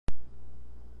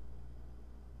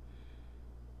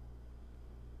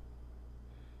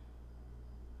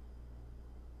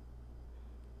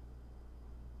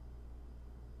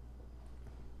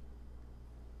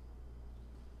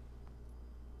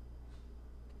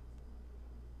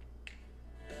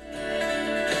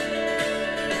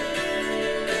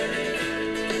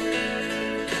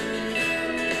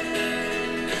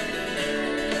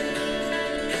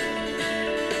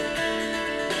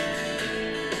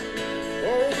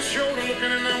shoulder looking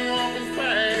and I'm walking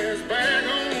fast back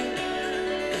home.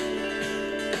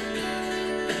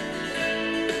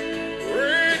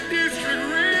 Red district,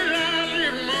 red light,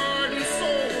 live Martin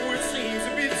soul. It seems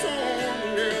to be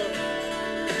torn, yeah.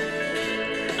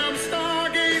 I'm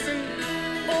stargazing,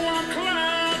 oh, I'm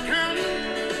cloud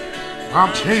counting.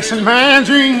 I'm chasing my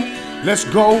dream. Let's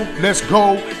go, let's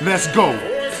go, let's go.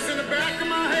 Voices in the back of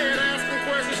my head asking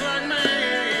questions like,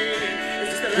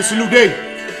 man, it's a new day.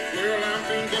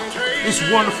 It's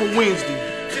Wonderful Wednesday.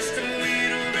 Just a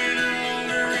little bit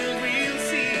longer and we'll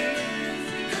see.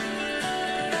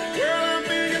 Well, I'm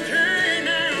thinking, hey,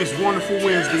 now. It's Wonderful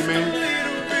Wednesday, man.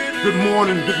 Good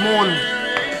morning, good morning.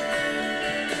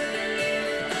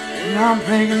 Now I'm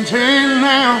thinking, hey,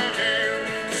 now.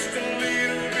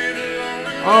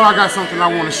 Oh, I got something I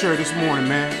want to share this morning,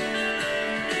 man.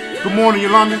 Good morning,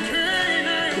 Yolanda.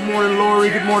 Good morning, Lori.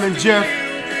 Good morning, Jeff.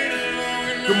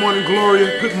 Good morning,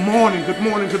 Gloria. Good morning, good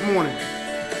morning, good morning.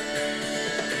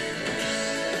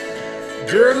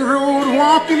 Dirt road,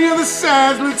 walking the other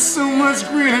side, look so much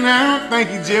greener now.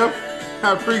 Thank you, Jeff.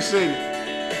 I appreciate it.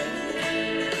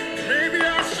 Maybe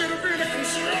I should have been a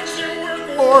construction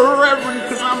worker or a reverend,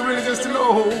 because I'm really just an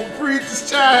old preacher's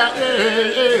child.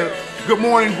 Yeah, yeah. Good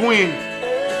morning, Gwen.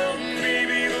 Oh,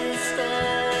 maybe those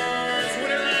stars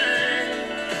would align.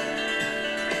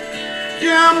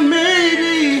 Yeah,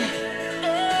 maybe.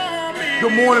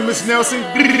 Good morning, Miss Nelson.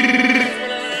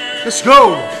 Let's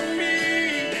go.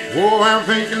 Oh, I'm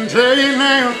thinking, tell you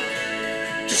now,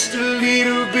 just a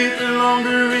little bit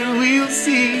longer and we'll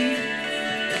see.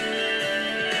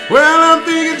 Well, I'm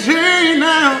thinking, tell you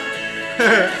now.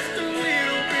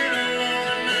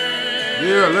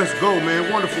 Yeah, let's go, man.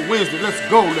 Wonderful Wednesday. Let's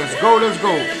go, let's go, let's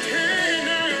go.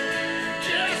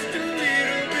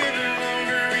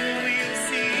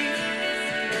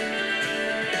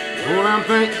 Oh, I'm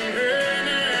thinking.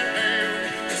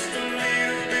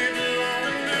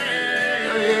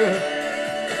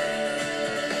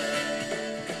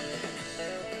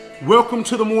 Welcome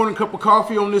to the Morning Cup of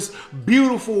Coffee on this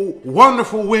beautiful,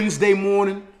 wonderful Wednesday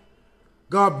morning.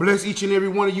 God bless each and every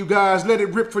one of you guys. Let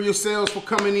it rip for yourselves for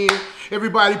coming in.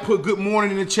 Everybody put good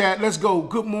morning in the chat. Let's go.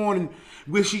 Good morning.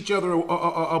 Wish each other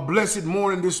a blessed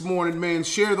morning this morning, man.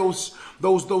 Share those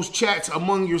chats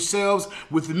among yourselves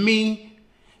with me.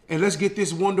 And let's get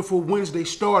this wonderful Wednesday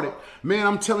started. Man,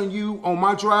 I'm telling you, on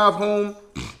my drive home,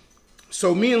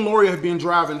 so me and Lori have been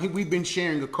driving. We've been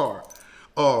sharing a car.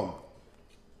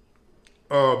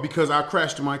 Because I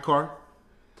crashed in my car,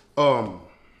 and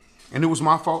it was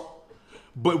my fault.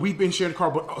 But we've been sharing the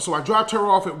car. So I dropped her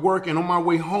off at work, and on my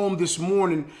way home this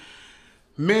morning,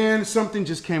 man, something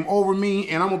just came over me.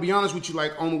 And I'm gonna be honest with you,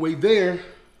 like on the way there,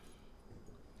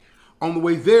 I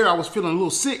was feeling a little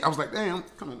sick. I was like, damn, I'm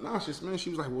kind of nauseous, man.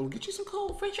 She was like, well, get you some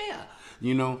cold fresh air.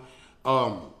 You know,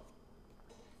 a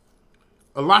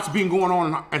lot's been going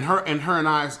on in her and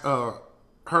I's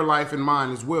her life and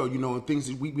mine as well, you know, and things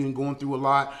that we've been going through a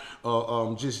lot,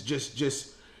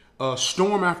 just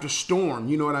storm after storm,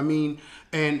 you know what I mean?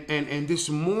 And this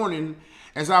morning,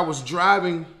 as I was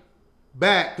driving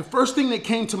back, the first thing that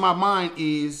came to my mind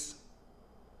is,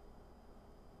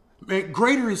 man,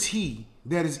 greater is he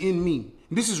that is in me.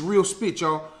 This is real spit,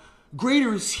 y'all.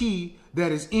 Greater is he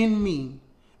that is in me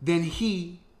than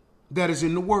he that is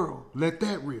in the world. Let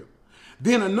that rip.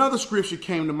 Then another scripture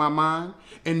came to my mind,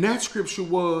 and that scripture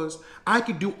was, I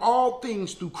could do all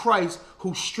things through Christ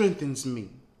who strengthens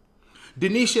me.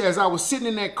 Denisha, as I was sitting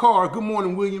in that car, good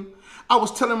morning, William, I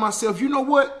was telling myself, you know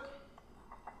what?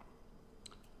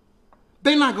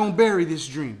 They're not going to bury this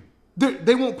dream.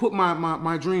 They won't put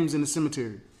my dreams in the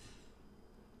cemetery.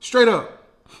 Straight up.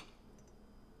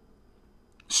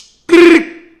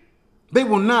 They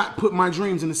will not put my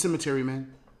dreams in the cemetery,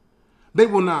 man. They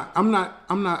will not. I'm not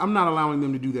allowing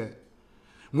them to do that.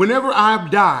 Whenever I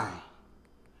die,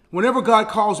 whenever God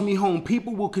calls me home,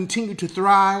 people will continue to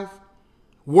thrive,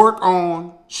 work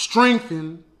on,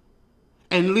 strengthen,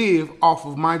 and live off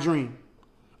of my dream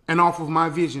and off of my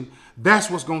vision. That's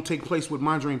what's going to take place with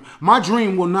my dream. My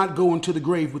dream will not go into the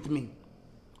grave with me.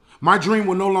 My dream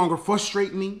will no longer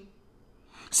frustrate me.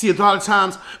 See, a lot of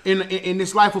times in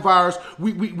this life of ours,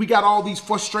 we got all these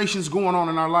frustrations going on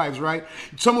in our lives, right?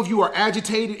 Some of you are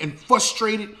agitated and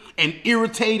frustrated and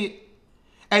irritated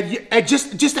at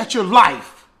just at your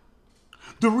life.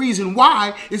 The reason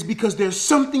why is because there's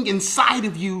something inside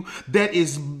of you that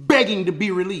is begging to be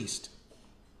released.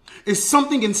 It's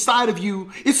something inside of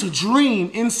you. It's a dream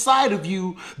inside of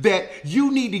you that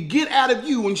you need to get out of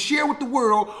you and share with the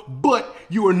world, but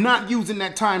you are not using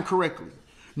that time correctly.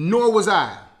 Nor was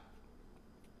I.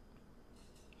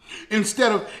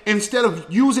 Instead of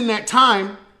using that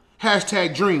time,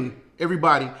 hashtag dream,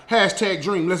 Everybody, hashtag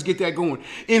dream. Let's get that going.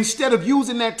 Instead of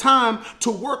using that time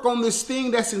to work on this thing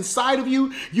that's inside of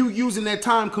you, you using that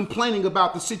time complaining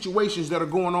about the situations that are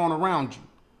going on around you.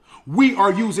 We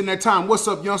are using that time. What's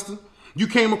up, youngster? You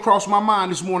came across my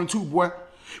mind this morning too, boy.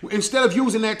 Instead of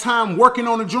using that time working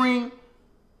on a dream,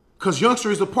 because youngster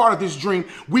is a part of this dream,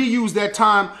 we use that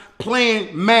time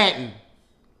playing Madden.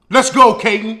 Let's go,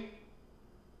 Caden.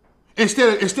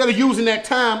 Instead of using that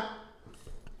time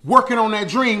working on that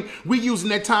dream, we using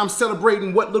that time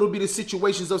celebrating what little bit of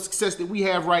situations of success that we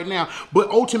have right now. But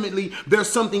ultimately, there's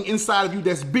something inside of you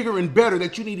that's bigger and better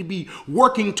that you need to be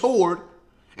working toward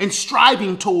and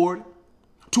striving toward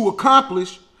to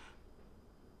accomplish.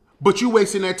 But you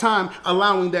wasting that time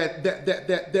allowing that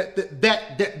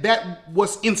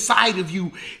what's inside of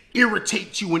you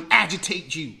irritate you and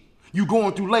agitate you. You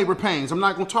going through labor pains. I'm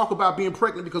not going to talk about being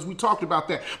pregnant because we talked about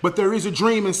that. But there is a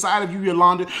dream inside of you,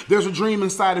 Yolanda. There's a dream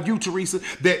inside of you, Teresa,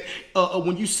 that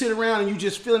when you sit around and you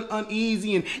just feeling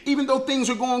uneasy, and even though things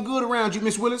are going good around you,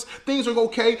 Miss Willis, things are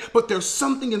okay, but there's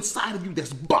something inside of you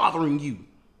that's bothering you.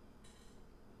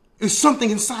 There's something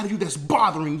inside of you that's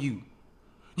bothering you.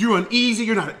 You're uneasy.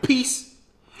 You're not at peace.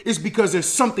 It's because there's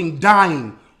something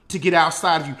dying to get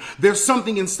outside of you. There's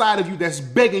something inside of you that's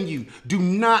begging you. Do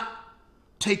not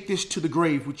take this to the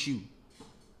grave with you.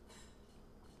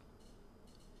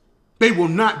 They will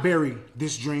not bury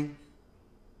this dream.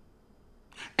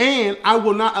 And I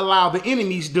will not allow the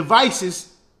enemy's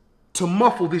devices to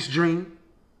muffle this dream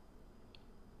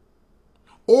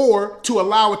or to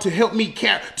allow it to help me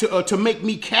to make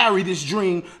me carry this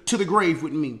dream to the grave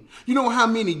with me. You know how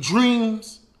many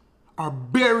dreams are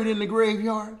buried in the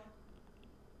graveyard?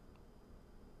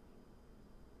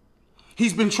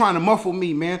 He's been trying to muffle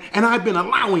me, man, and I've been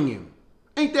allowing him.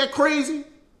 Ain't that crazy?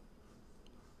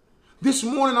 This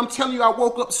morning, I'm telling you, I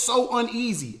woke up so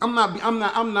uneasy. I'm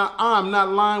not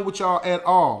lying with y'all at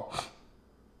all.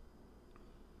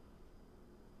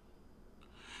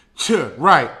 Sure,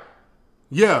 right.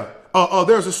 Yeah.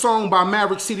 There's a song by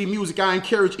Maverick City Music. I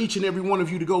encourage each and every one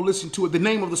of you to go listen to it. The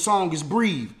name of the song is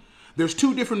Breathe. There's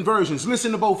 2 different versions.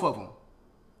 Listen to both of them.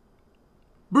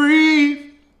 Breathe.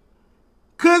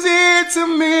 'Cause it's a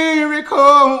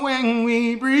miracle when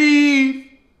we breathe.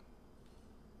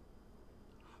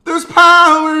 There's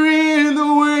power in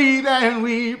the way that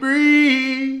we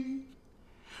breathe.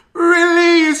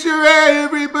 Release your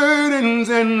every burdens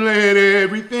and let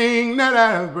everything that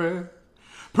have breath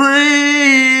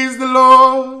praise the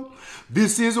Lord.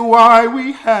 This is why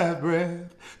we have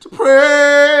breath, to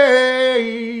praise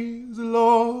the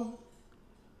Lord.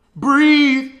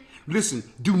 Breathe. Listen,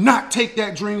 do not take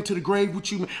that dream to the grave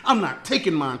with you. I'm not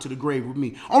taking mine to the grave with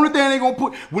me. Only thing they gonna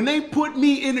put, when they put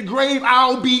me in the grave,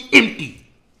 I'll be empty.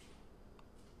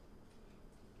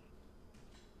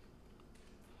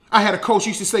 I had a coach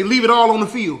used to say, leave it all on the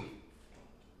field.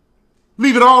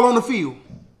 Leave it all on the field.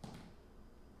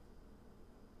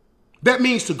 That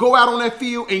means to go out on that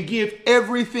field and give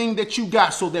everything that you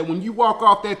got so that when you walk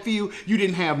off that field, you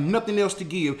didn't have nothing else to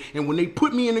give. And when they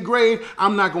put me in the grave,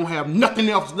 I'm not going to have nothing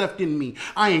else left in me.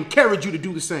 I encourage you to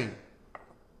do the same.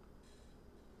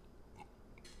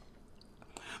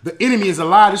 The enemy is a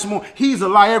lie this morning. He's a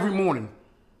lie every morning.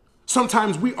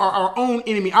 Sometimes we are our own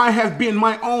enemy. I have been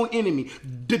my own enemy.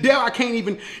 The devil, I can't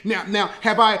even now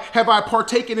have I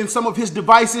partaken in some of his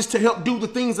devices to help do the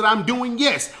things that I'm doing?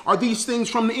 Yes. Are these things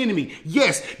from the enemy?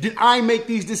 Yes. Did I make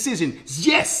these decisions?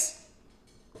 Yes.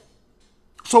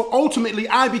 So ultimately,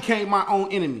 I became my own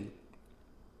enemy.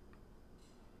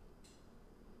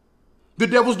 The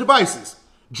devil's devices: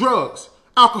 drugs,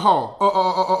 alcohol,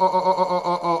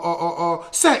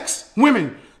 sex,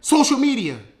 women, social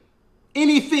media.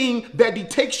 Anything that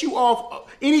takes you off,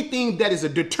 anything that is a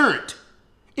deterrent,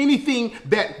 anything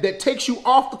that takes you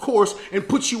off the course and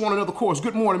puts you on another course.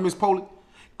 Good morning, Miss Polly.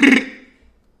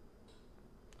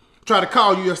 Tried to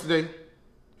call you yesterday.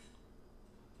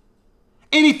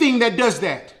 Anything that does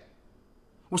that.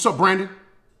 What's up, Brandon?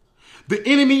 The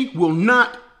enemy will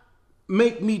not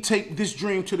make me take this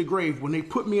dream to the grave. When they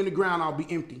put me in the ground, I'll be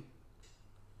empty.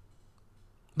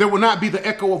 There will not be the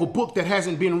echo of a book that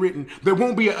hasn't been written. There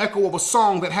won't be an echo of a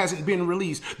song that hasn't been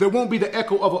released. There won't be the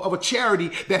echo of a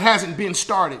charity that hasn't been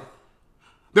started.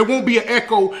 There won't be an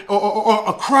echo or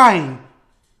a crying,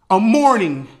 a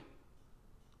mourning,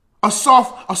 a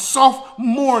soft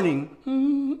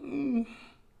mourning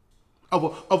of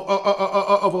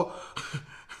a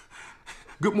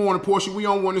good morning, Portia. We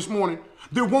on one this morning.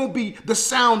 There won't be the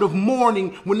sound of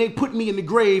mourning when they put me in the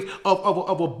grave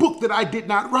of a book that I did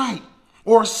not write,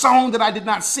 or a song that I did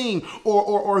not sing,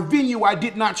 or a venue I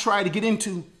did not try to get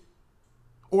into,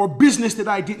 or a business that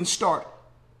I didn't start,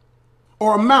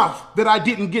 or a mouth that I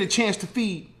didn't get a chance to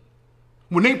feed.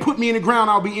 When they put me in the ground,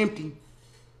 I'll be empty.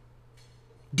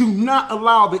 Do not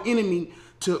allow the enemy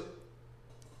to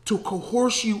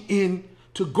coerce you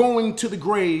into going to the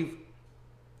grave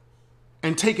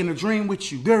and taking a dream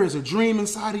with you. There is a dream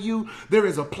inside of you. There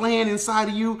is a plan inside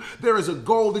of you. There is a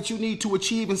goal that you need to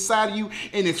achieve inside of you,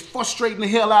 and it's frustrating the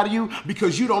hell out of you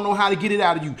because you don't know how to get it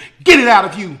out of you. Get it out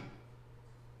of you.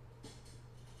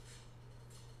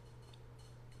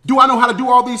 Do I know how to do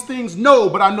all these things? No,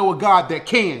 but I know a God that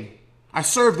can. I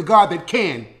serve the God that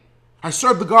can. I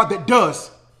serve the God that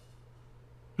does.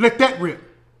 Let that rip.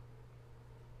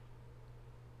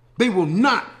 They will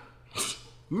not.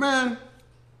 Man,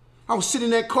 I was sitting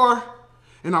in that car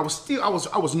and I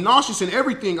was nauseous and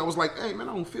everything. I was like, hey man,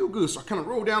 I don't feel good. So I kind of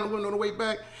rolled down the window on the way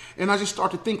back and I just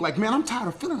started to think like, man, I'm tired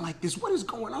of feeling like this. What is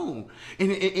going on?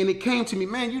 And it came to me,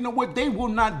 man, you know what? They will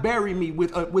not bury me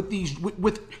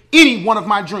with any one of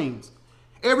my dreams.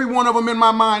 Every one of them in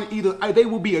my mind, either they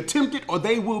will be attempted or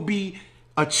they will be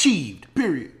achieved,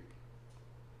 period.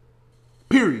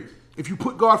 Period. If you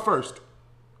put God first.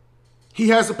 He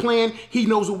has a plan. He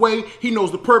knows a way. He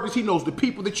knows the purpose. He knows the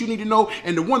people that you need to know.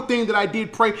 And the one thing that I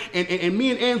did pray, and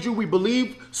me and Andrew, we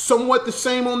believe somewhat the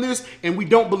same on this, and we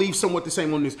don't believe somewhat the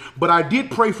same on this. But I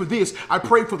did pray for this. I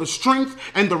prayed for the strength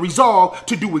and the resolve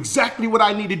to do exactly what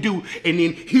I need to do, and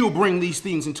then he'll bring these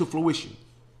things into fruition.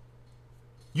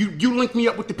 You link me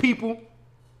up with the people,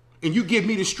 and you give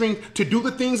me the strength to do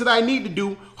the things that I need to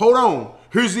do. Hold on.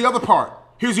 Here's the other part.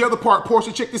 Here's the other part.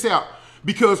 Portia, check this out.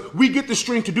 Because we get the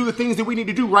strength to do the things that we need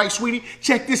to do, right, sweetie?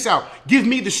 Check this out. Give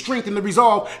me the strength and the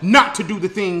resolve not to do the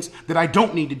things that I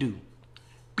don't need to do.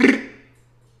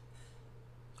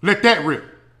 Let that rip.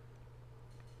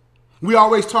 We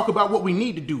always talk about what we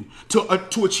need to do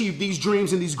to achieve these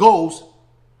dreams and these goals.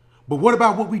 But what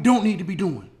about what we don't need to be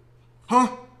doing? Huh?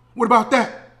 What about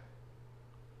that?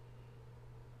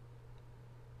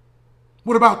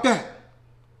 What about that?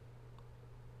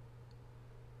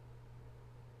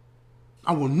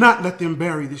 I will not let them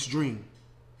bury this dream.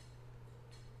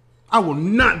 I will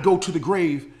not go to the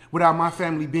grave without my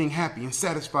family being happy and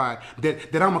satisfied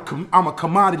that I'm a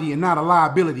commodity and not a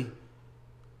liability.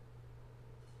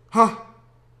 Huh?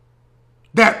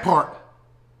 That part,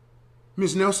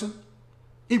 Ms. Nelson,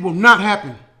 it will not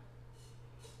happen.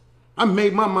 I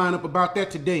made my mind up about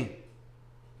that today.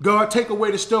 God, take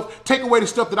away the stuff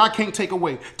that I can't take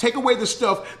away. Take away the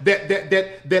stuff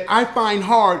that I find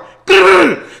hard.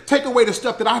 Take away the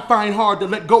stuff that I find hard to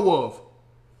let go of.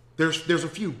 There's a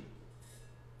few.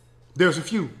 There's a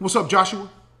few. What's up, Joshua?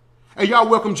 Hey, y'all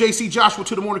welcome JC Joshua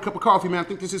to the Morning Cup of Coffee, man. I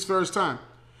think this is his first time.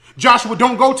 Joshua,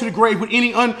 don't go to the grave with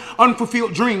any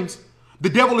unfulfilled dreams. The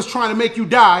devil is trying to make you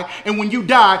die, and when you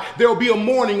die, there will be a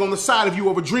mourning on the side of you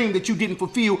of a dream that you didn't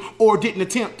fulfill or didn't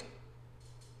attempt.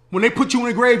 When they put you in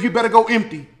the grave, you better go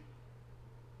empty.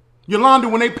 Yolanda,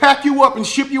 when they pack you up and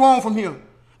ship you on from here,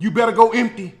 you better go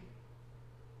empty.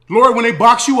 Lord, when they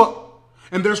box you up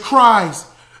and there's cries,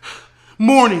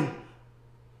 mourning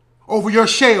over your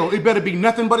shell, it better be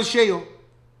nothing but a shell.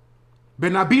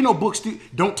 Better not be no books.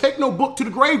 Don't take no book to the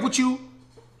grave with you,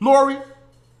 Lori.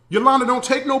 Yolanda, don't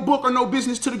take no book or no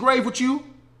business to the grave with you.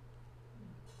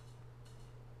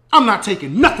 I'm not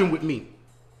taking nothing with me.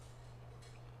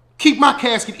 Keep my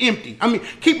casket empty.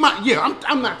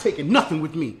 I'm not taking nothing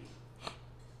with me.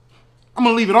 I'm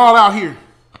going to leave it all out here.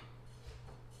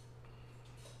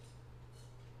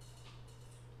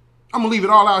 I'm going to leave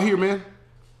it all out here, man.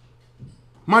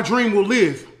 My dream will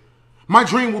live. My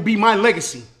dream will be my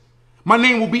legacy. My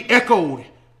name will be echoed.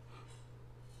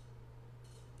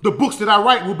 The books that I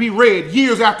write will be read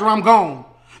years after I'm gone.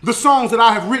 The songs that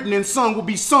I have written and sung will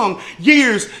be sung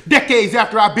years, decades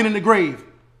after I've been in the grave.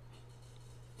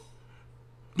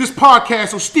 This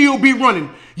podcast will still be running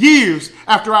years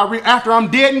after I'm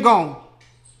dead and gone.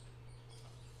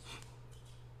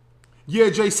 Yeah,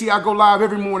 JC, I go live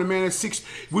every morning, man, at 6.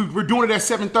 We're doing it at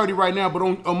 7:30 right now, but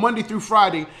on Monday through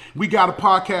Friday, we got a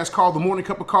podcast called The Morning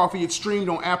Cup of Coffee. It's streamed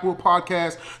on Apple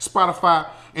Podcasts, Spotify,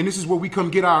 and this is where we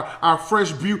come get our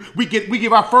fresh brew. We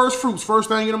give our first fruits first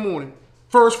thing in the morning.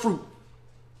 First fruit.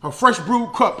 A fresh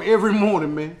brewed cup every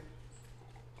morning, man.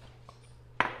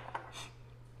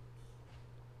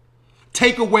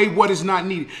 Take away what is not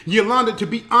needed. Yolanda, to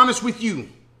be honest with you,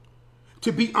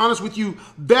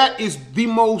 that is the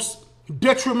most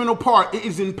detrimental part. It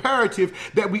is imperative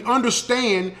that we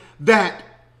understand that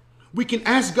we can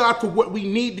ask God for what we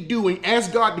need to do and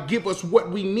ask God to give us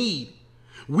what we need.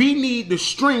 We need the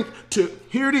strength to,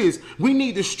 here it is, we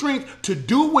need the strength to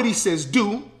do what he says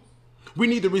do. We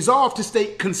need the resolve to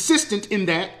stay consistent in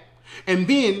that. And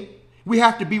then we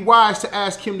have to be wise to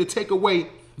ask him to take away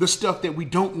the stuff that we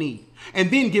don't need,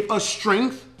 and then give us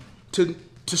strength to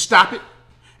stop it,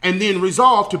 and then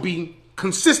resolve to be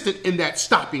consistent in that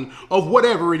stopping of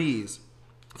whatever it is.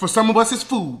 For some of us, it's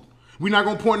food. We're not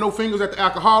going to point no fingers at the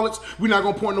alcoholics. We're not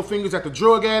going to point no fingers at the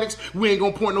drug addicts. We ain't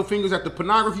going to point no fingers at the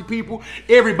pornography people.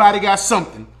 Everybody got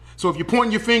something. So if you're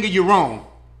pointing your finger, you're wrong.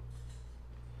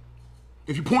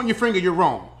 If you're pointing your finger, you're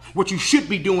wrong. What you should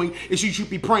be doing is you should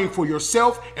be praying for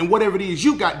yourself and whatever it is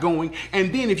you got going.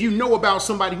 And then if you know about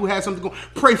somebody who has something going,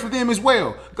 pray for them as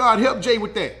well. God, help Jay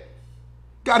with that.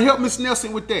 God, help Miss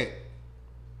Nelson with that.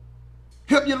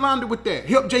 Help Yolanda with that.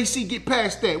 Help JC get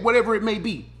past that, whatever it may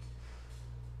be.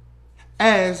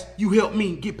 As you help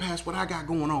me get past what I got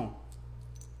going on.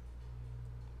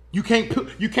 You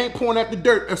can't point at the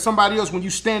dirt of somebody else when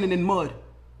you're standing in mud.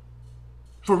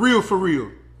 For real, for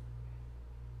real.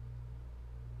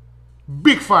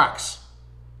 Big Fox.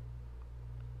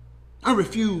 I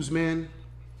refuse, man.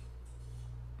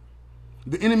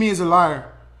 The enemy is a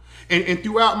liar. And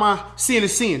throughout my sin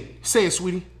is sin. Say it,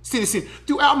 sweetie. Sin is sin.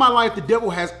 Throughout my life, the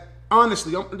devil has,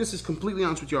 honestly, this is completely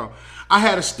honest with y'all. I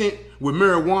had a stint with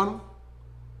marijuana.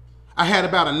 I had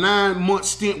about a 9-month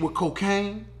stint with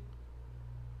cocaine.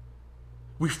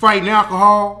 We fighting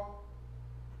alcohol.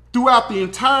 Throughout the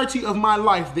entirety of my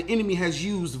life, the enemy has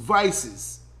used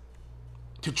vices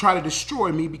to try to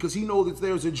destroy me because he knows that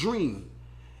there's a dream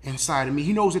inside of me.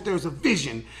 He knows that there's a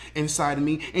vision inside of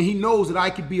me, and he knows that I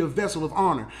could be a vessel of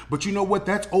honor. But you know what?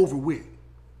 That's over with.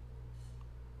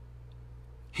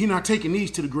 He not taking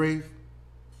these to the grave.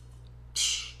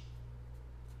 Psh.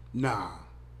 Nah.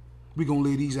 We gonna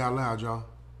lay these out loud, y'all.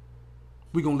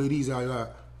 We gonna lay these out loud.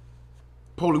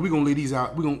 Polly, we gonna lay these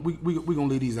out. We gonna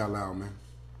lay these out loud, man.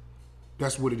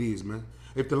 That's what it is, man.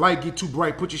 If the light get too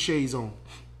bright, put your shades on.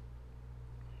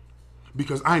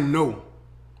 Because I know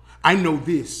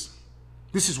this.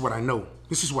 This is what I know.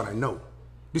 This is what I know.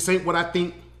 This ain't what I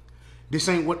think. This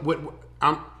ain't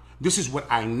this is what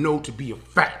I know to be a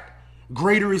fact.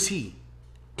 Greater is he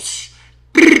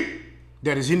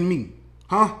that is in me,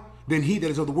 than he that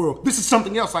is of the world. This is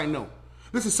something else I know.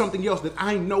 This is something else that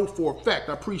I know for a fact.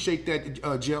 I appreciate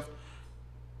that, Jeff.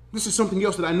 This is something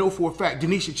else that I know for a fact.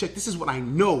 Denisha, check. This is what I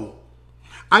know.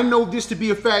 I know this to be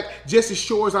a fact just as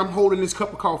sure as I'm holding this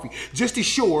cup of coffee. Just as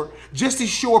sure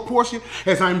portion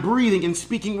as I'm breathing and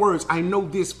speaking words. I know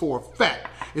this for a fact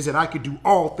is that I could do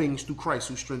all things through Christ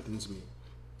who strengthens me.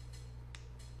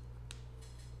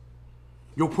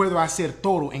 Yo puedo hacer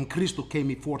todo en Cristo que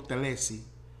me fortalece.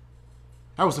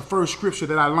 That was the first scripture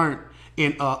that I learned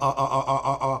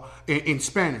in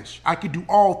Spanish. I could do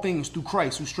all things through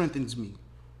Christ who strengthens me.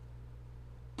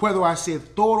 Puedo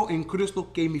hacer todo en Cristo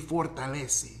que me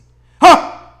fortalece.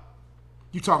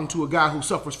 You talking to a guy who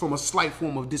suffers from a slight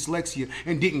form of dyslexia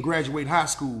and didn't graduate high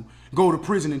school, go to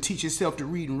prison and teach himself to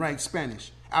read and write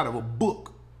Spanish out of a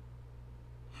book.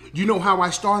 You know how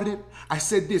I started it? I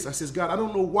said this. I says, God, I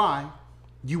don't know why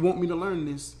you want me to learn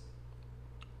this,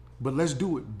 but let's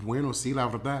do it. Bueno, sí, la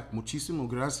verdad. Muchísimas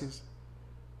gracias.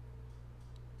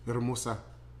 Hermosa.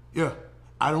 Yeah.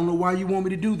 I don't know why you want me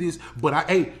to do this, but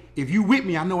hey, if you with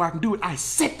me, I know I can do it. I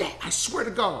said that. I swear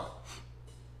to God.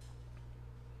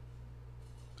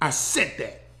 I said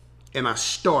that. And I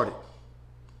started.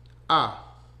 A,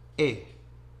 E,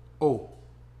 O,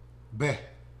 B.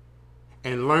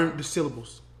 And learned the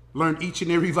syllables. Learned each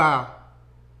and every vowel.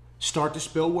 Start to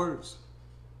spell words.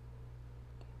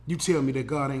 You tell me that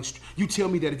God ain't. You tell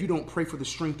me that if you don't pray for the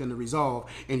strength and the resolve,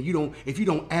 and if you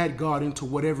don't add God into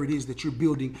whatever it is that you're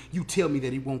building, you tell me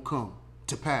that it won't come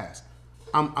to pass.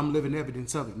 I'm living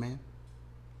evidence of it, man.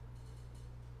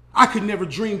 I could never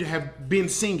dream to have been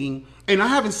singing, and I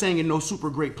haven't sang in no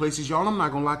super great places, y'all. I'm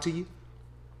not gonna lie to you.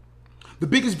 The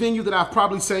biggest venue that I've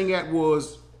probably sang at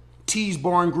was T's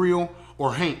Bar and Grill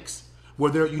or Hank's,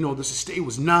 where there, it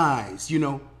was nice,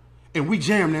 And we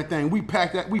jammed that thing. We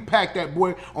packed that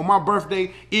boy. On my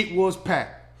birthday, it was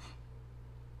packed.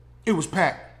 It was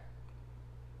packed.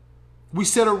 We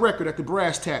set a record at the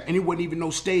Brass Tap, and it wasn't even no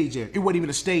stage there. It wasn't even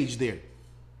a stage there.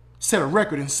 Set a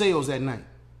record in sales that night.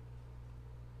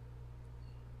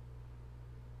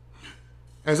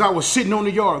 As I was sitting on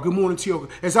the yard, good morning, Tioka.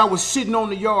 As I was sitting on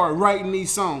the yard writing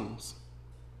these songs,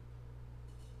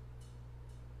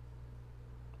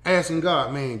 asking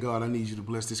God, man, God, I need you to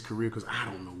bless this career because I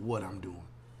don't know what I'm doing.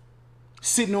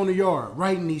 Sitting on the yard,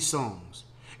 writing these songs,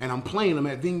 and I'm playing them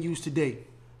at venues today.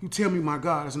 You tell me my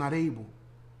God is not able.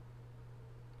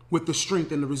 With the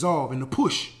strength and the resolve and the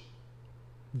push.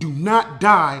 Do not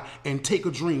die and take a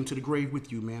dream to the grave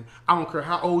with you, man. I don't care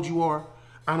how old you are.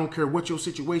 I don't care what your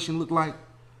situation look like.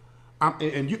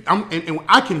 And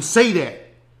I can say that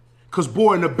Because,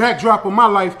 boy, in the backdrop of my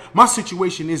life, my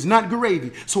situation is not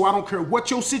gravy. So I don't care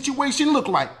what your situation look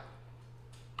like.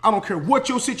 I don't care what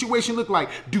your situation look like.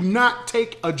 Do not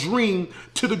take a dream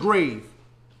to the grave.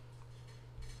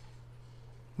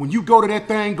 When you go to that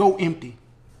thing, go empty.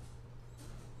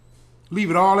 Leave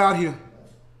it all out here.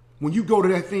 When you go to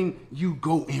that thing, you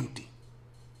go empty.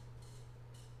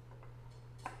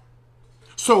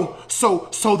 So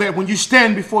that when you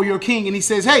stand before your king and he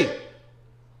says, hey,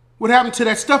 what happened to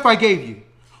that stuff I gave you?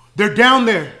 They're down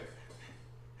there.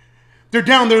 They're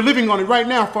down there living on it right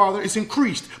now, Father. It's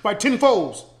increased by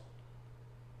tenfolds.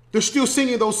 They're still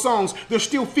singing those songs. They're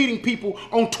still feeding people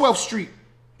on 12th Street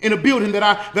in a building that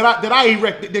I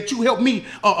erected, that you helped me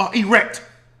erect.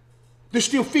 They're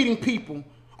still feeding people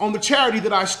on the charity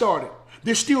that I started.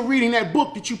 They're still reading that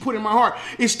book that you put in my heart.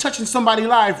 It's touching somebody's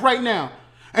life right now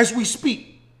as we speak.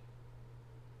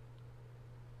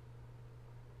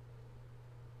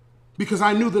 Because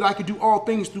I knew that I could do all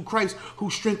things through Christ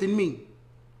who strengthened me.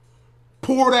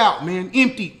 Poured out, man,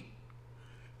 empty.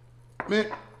 Man,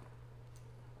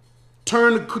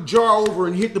 turn the jar over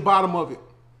and hit the bottom of it.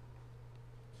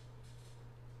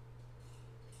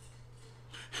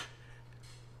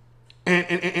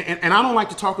 And I don't like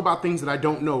to talk about things that I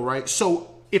don't know, right?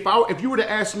 So if you were to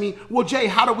ask me, well, Jay,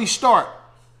 how do we start?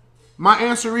 My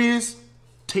answer is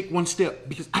take one step,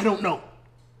 because I don't know.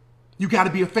 You got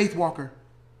to be a faith walker.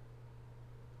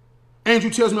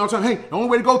 Andrew tells me all the time, hey, the only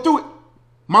way to go through it.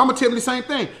 Mama tells me the same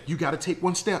thing. You got to take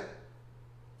one step.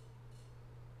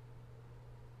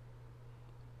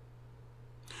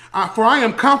 For I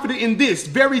am confident in this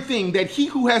very thing, that he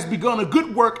who has begun a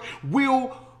good work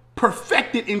will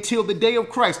perfect it until the day of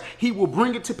Christ. He will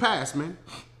bring it to pass, man.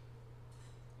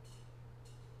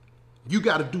 You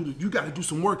got to do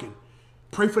some working.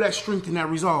 Pray for that strength and that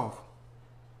resolve.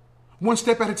 One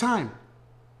step at a time.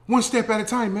 One step at a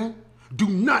time, man. Do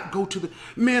not go to the...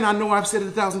 Man, I know I've said it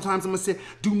 1,000 times. I'm going to say,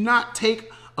 do not take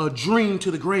a dream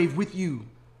to the grave with you.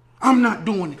 I'm not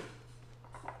doing it.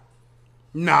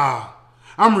 Nah,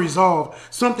 I'm resolved.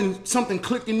 Something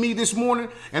clicked in me this morning,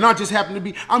 and I just happen to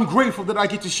be... I'm grateful that I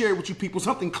get to share it with you people.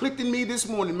 Something clicked in me this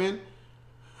morning, man.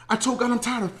 I told God I'm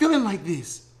tired of feeling like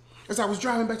this. As I was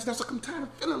driving back to that, I was like, I'm tired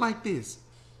of feeling like this.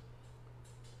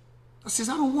 I says,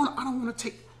 I don't want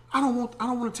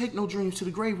to take no dreams to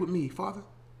the grave with me, Father.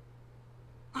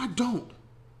 I don't.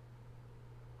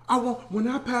 When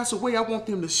I pass away, I want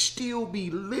them to still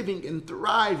be living and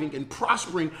thriving and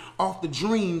prospering off the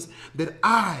dreams that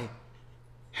I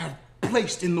have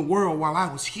placed in the world while I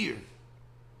was here.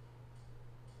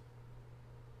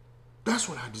 That's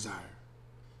what I desire.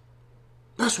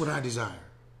 That's what I desire.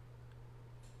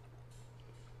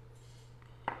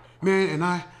 Man, and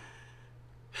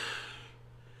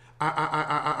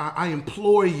I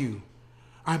implore you.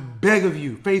 I beg of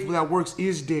you. Faith without works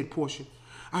is dead, Portia.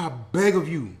 I beg of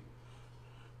you.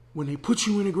 When they put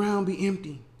you in the ground, be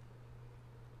empty.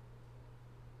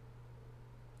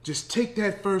 Just take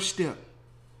that first step.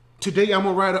 Today I'm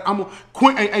gonna write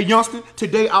a youngster,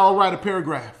 today I'll write a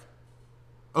paragraph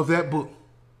of that book.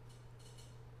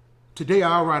 Today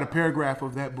I'll write a paragraph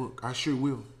of that book. I sure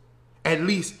will. At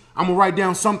least I'm gonna write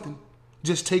down something.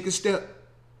 Just take a step.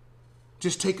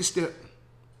 Just take a step.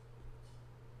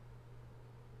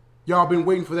 Y'all been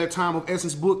waiting for that Time of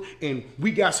Essence book, and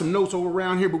we got some notes over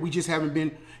around here, but we just haven't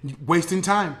been wasting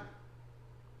time.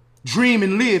 Dream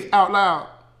and live out loud.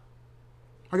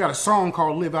 I got a song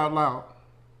called Live Out Loud.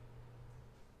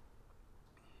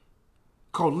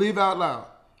 Called Live Out Loud.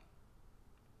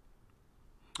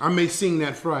 I may sing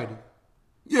that Friday.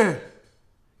 Yeah.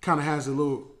 Kind of has a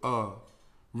little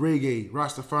reggae,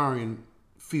 Rastafarian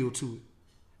feel to it.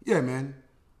 Yeah, man.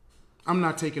 I'm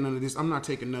not taking none of this. I'm not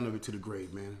taking none of it to the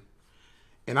grave, man.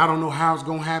 And I don't know how it's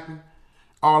going to happen.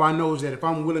 All I know is that if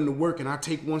I'm willing to work and I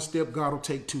take one step, God will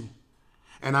take two.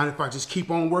 And if I just keep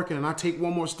on working and I take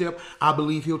one more step, I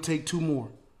believe he'll take two more.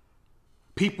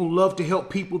 People love to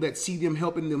help people that see them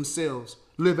helping themselves.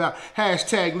 Live out.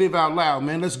 Hashtag live out loud,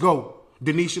 man. Let's go.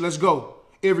 Denisha, let's go.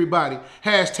 Everybody.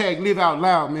 Hashtag live out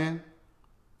loud, man.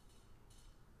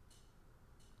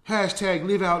 Hashtag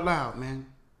live out loud, man.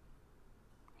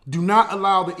 Do not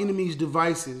allow the enemy's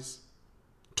devices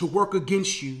to work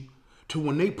against you to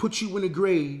when they put you in the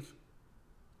grave,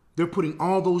 they're putting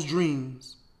all those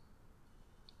dreams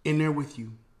in there with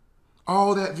you.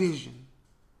 All that vision,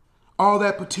 all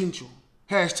that potential.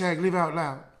 Hashtag live out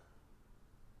loud.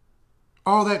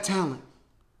 All that talent.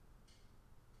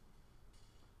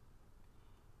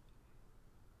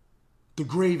 The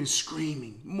grave is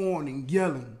screaming, mourning,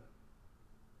 yelling.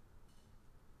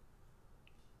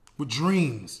 With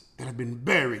dreams that have been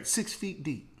buried 6 feet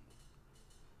deep.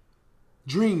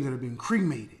 Dreams that have been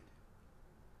cremated.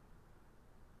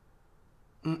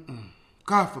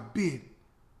 God forbid.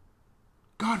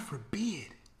 God forbid.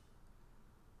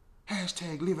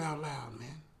 Hashtag live out loud,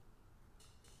 man.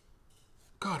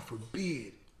 God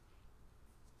forbid.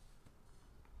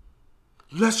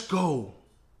 Let's go.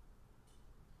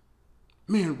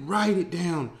 Man, write it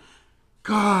down.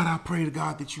 God, I pray to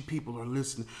God that you people are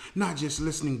listening. Not just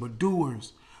listening, but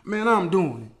doers. Man, I'm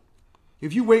doing it.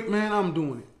 If you wait, man, I'm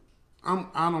doing it.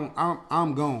 I'm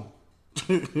gone.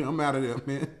 I'm out of there,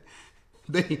 man.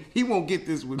 He won't get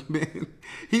this with me.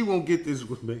 He won't get this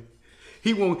with me.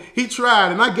 He won't. He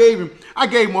tried, and I gave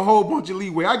him a whole bunch of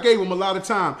leeway. I gave him a lot of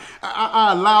time.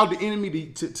 I allowed the enemy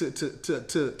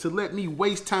to let me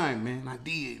waste time, man. I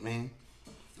did, man.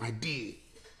 I did.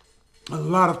 A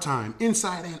lot of time,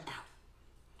 inside and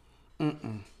out.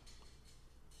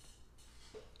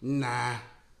 Nah.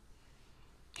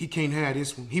 He can't have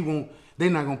this one. He won't. They're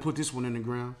not gonna put this one in the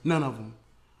ground. None of them.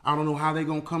 I don't know how they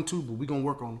gonna come to, but we gonna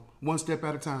work on them one step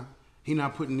at a time. He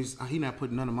not putting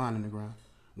none of mine in the ground.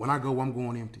 When I go, I'm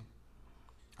going empty.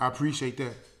 I appreciate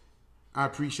that. I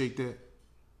appreciate that.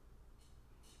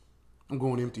 I'm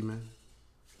going empty, man.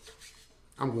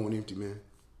 I'm going empty, man.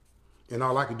 And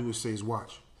all I can do is say is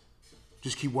watch.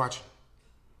 Just keep watching.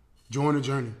 Join the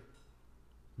journey.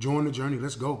 Join the journey.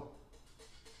 Let's go.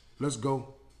 Let's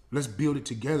go. Let's build it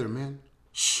together, man.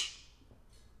 Shh.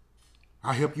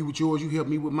 I help you with yours. You help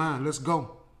me with mine. Let's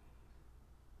go.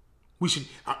 We should.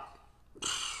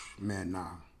 Man, nah.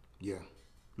 Yeah.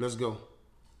 Let's go.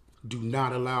 Do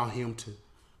not allow him to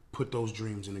put those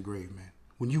dreams in the grave, man.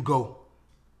 When you go,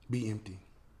 be empty.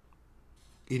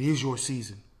 It is your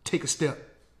season. Take a step.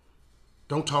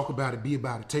 Don't talk about it. Be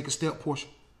about it. Take a step, Portia.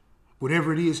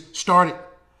 Whatever it is, start it.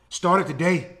 Start it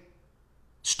today.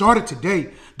 Start it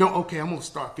today. Don't, okay, I'm going to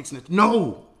start fixing it.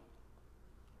 No.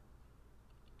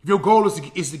 If your goal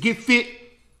is to get fit,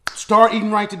 start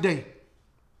eating right today.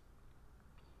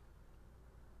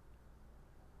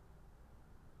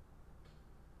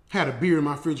 Had a beer in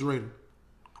my refrigerator.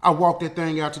 I walked that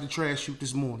thing out to the trash chute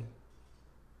this morning.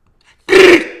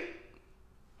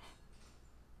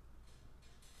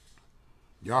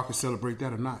 Y'all can celebrate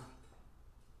that or not.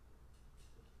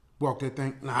 Walk that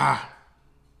thing. Nah.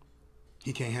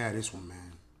 He can't have this one,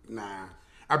 man. Nah.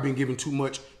 I've been giving too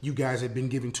much. You guys have been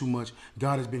giving too much.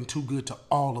 God has been too good to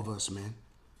all of us, man.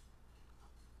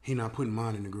 He not putting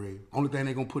mine in the grave. Only thing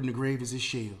they gonna put in the grave is his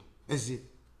shell. That's it.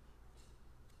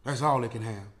 That's all they can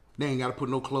have. They ain't gotta put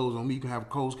no clothes on me. You can have a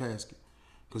closed casket.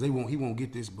 Because he won't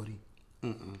get this, buddy.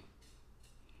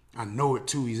 I know it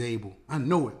too, he's able. I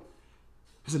know it.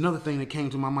 There's another thing that came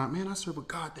to my mind. Man, I serve a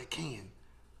God that can.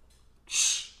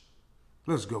 Shh.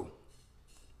 Let's go.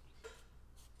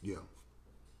 Yeah.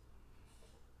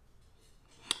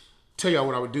 Tell y'all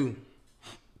what I would do.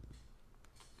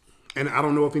 And I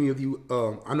don't know if any of you,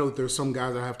 I know that there's some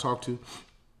guys I have talked to.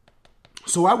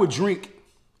 So I would drink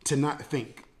to not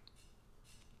think.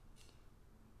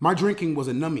 My drinking was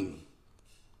a numbing.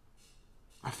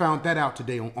 I found that out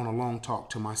today on a long talk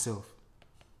to myself.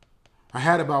 I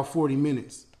had about 40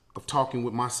 minutes of talking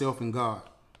with myself and God.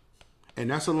 And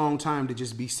that's a long time to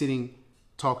just be sitting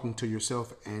talking to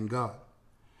yourself and God.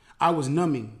 I was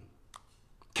numbing.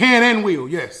 Can and will,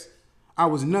 yes. I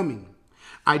was numbing.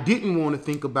 I didn't want to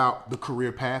think about the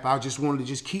career path. I just wanted to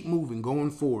just keep moving,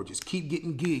 going forward, just keep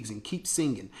getting gigs and keep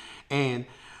singing. And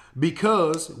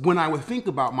because when I would think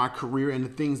about my career and the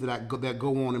things that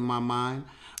go on in my mind,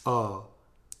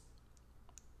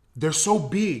 they're so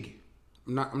big.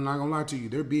 I'm not gonna lie to you.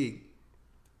 They're big.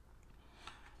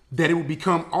 That it would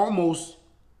become almost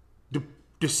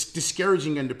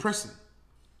discouraging and depressing.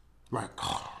 Like,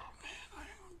 oh man, I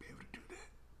ain't gonna be able to do that.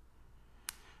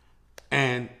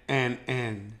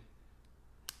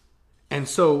 And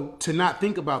so to not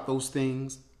think about those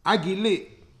things, I get lit.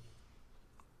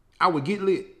 I would get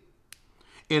lit.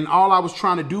 And all I was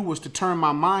trying to do was to turn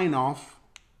my mind off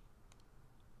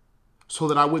so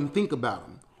that I wouldn't think about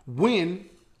them. When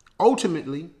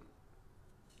ultimately,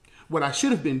 what I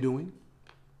should have been doing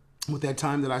with that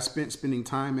time that I spent spending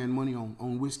time and money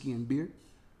on whiskey and beer,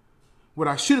 what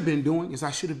I should have been doing is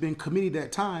I should have been committing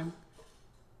that time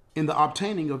in the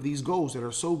obtaining of these goals that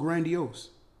are so grandiose.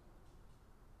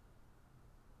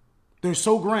 They're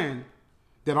so grand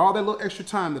that all that little extra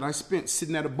time that I spent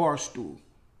sitting at a bar stool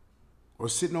or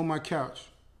sitting on my couch,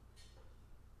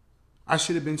 I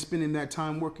should have been spending that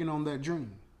time working on that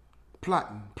dream,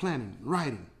 plotting, planning,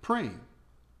 writing, praying,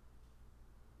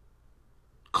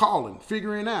 calling,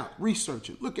 figuring out,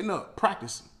 researching, looking up,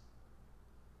 practicing.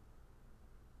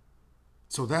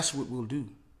 So that's what we'll do.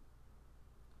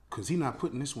 Because he's not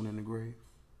putting this one in the grave.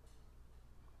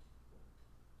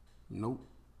 Nope.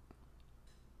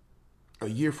 A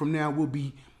year from now, we'll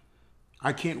be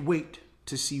I can't wait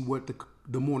to see what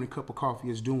the morning cup of coffee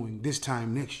is doing this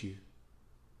time next year.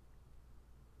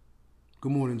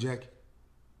 Good morning, Jackie.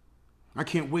 I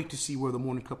can't wait to see where the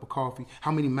morning cup of coffee,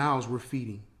 how many mouths we're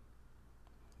feeding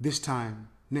this time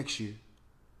next year.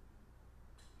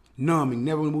 Numbing,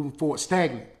 never moving forward,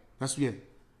 stagnant. That's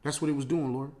what it was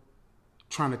doing, Lord.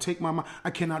 Trying to take my mind. I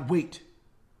cannot wait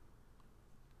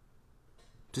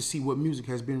to see what music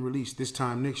has been released this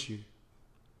time next year.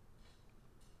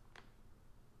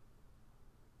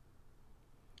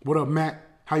 What up, Mac?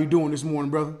 How you doing this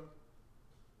morning, brother?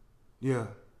 Yeah.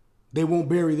 They won't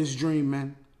bury this dream,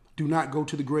 man. Do not go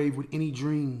to the grave with any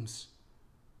dreams.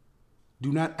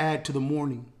 Do not add to the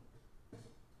mourning.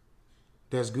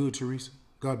 That's good, Teresa.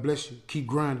 God bless you. Keep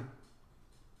grinding.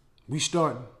 We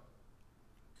starting.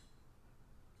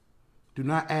 Do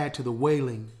not add to the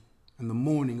wailing and the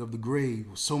mourning of the grave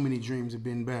where so many dreams have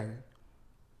been buried.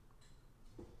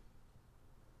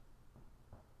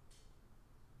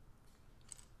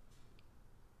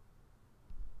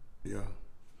 Yeah.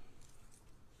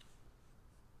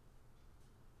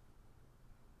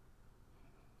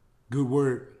 Good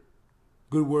word.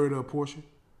 Good word, Portia.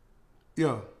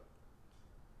 Yeah.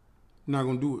 Not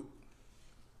gonna do it.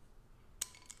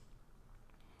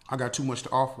 I got too much to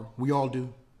offer. We all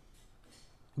do.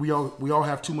 We all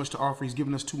have too much to offer. He's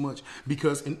given us too much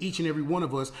because in each and every one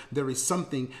of us there is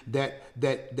something that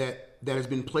has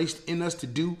been placed in us to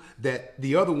do that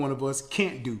the other one of us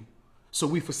can't do. So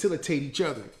we facilitate each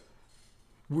other.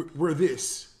 We're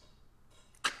this.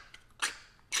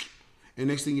 And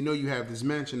next thing you know, you have this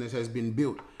mansion that has been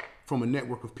built from a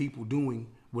network of people doing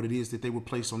what it is that they were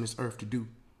placed on this earth to do.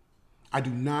 I do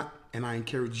not, and I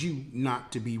encourage you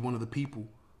not to be one of the people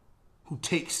who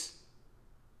takes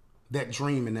that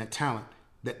dream and that talent,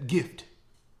 that gift,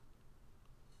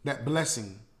 that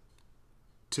blessing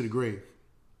to the grave.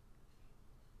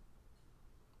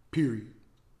 Period.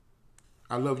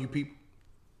 I love you people.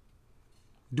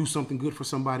 Do something good for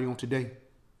somebody on today.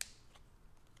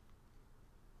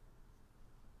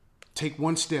 Take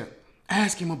one step.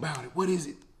 Ask him about it. What is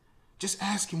it? Just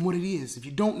ask him what it is. If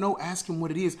you don't know, ask him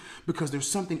what it is because there's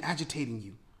something agitating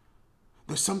you.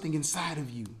 There's something inside of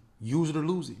you. Use it or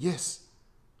lose it. Yes.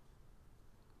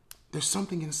 There's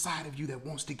something inside of you that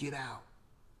wants to get out.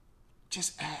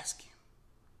 Just ask him.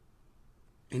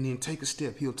 And then take a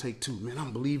step. He'll take two. Man,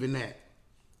 I'm believing that.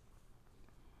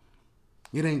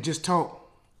 It ain't just talk.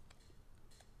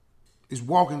 It's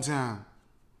walking time.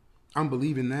 I'm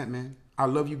believing that, man. I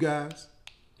love you guys.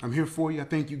 I'm here for you. I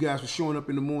thank you guys for showing up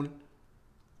in the morning.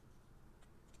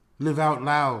 Live out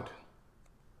loud.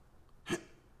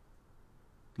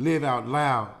 Live out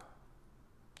loud.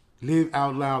 Live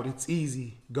out loud. It's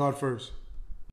easy. God first.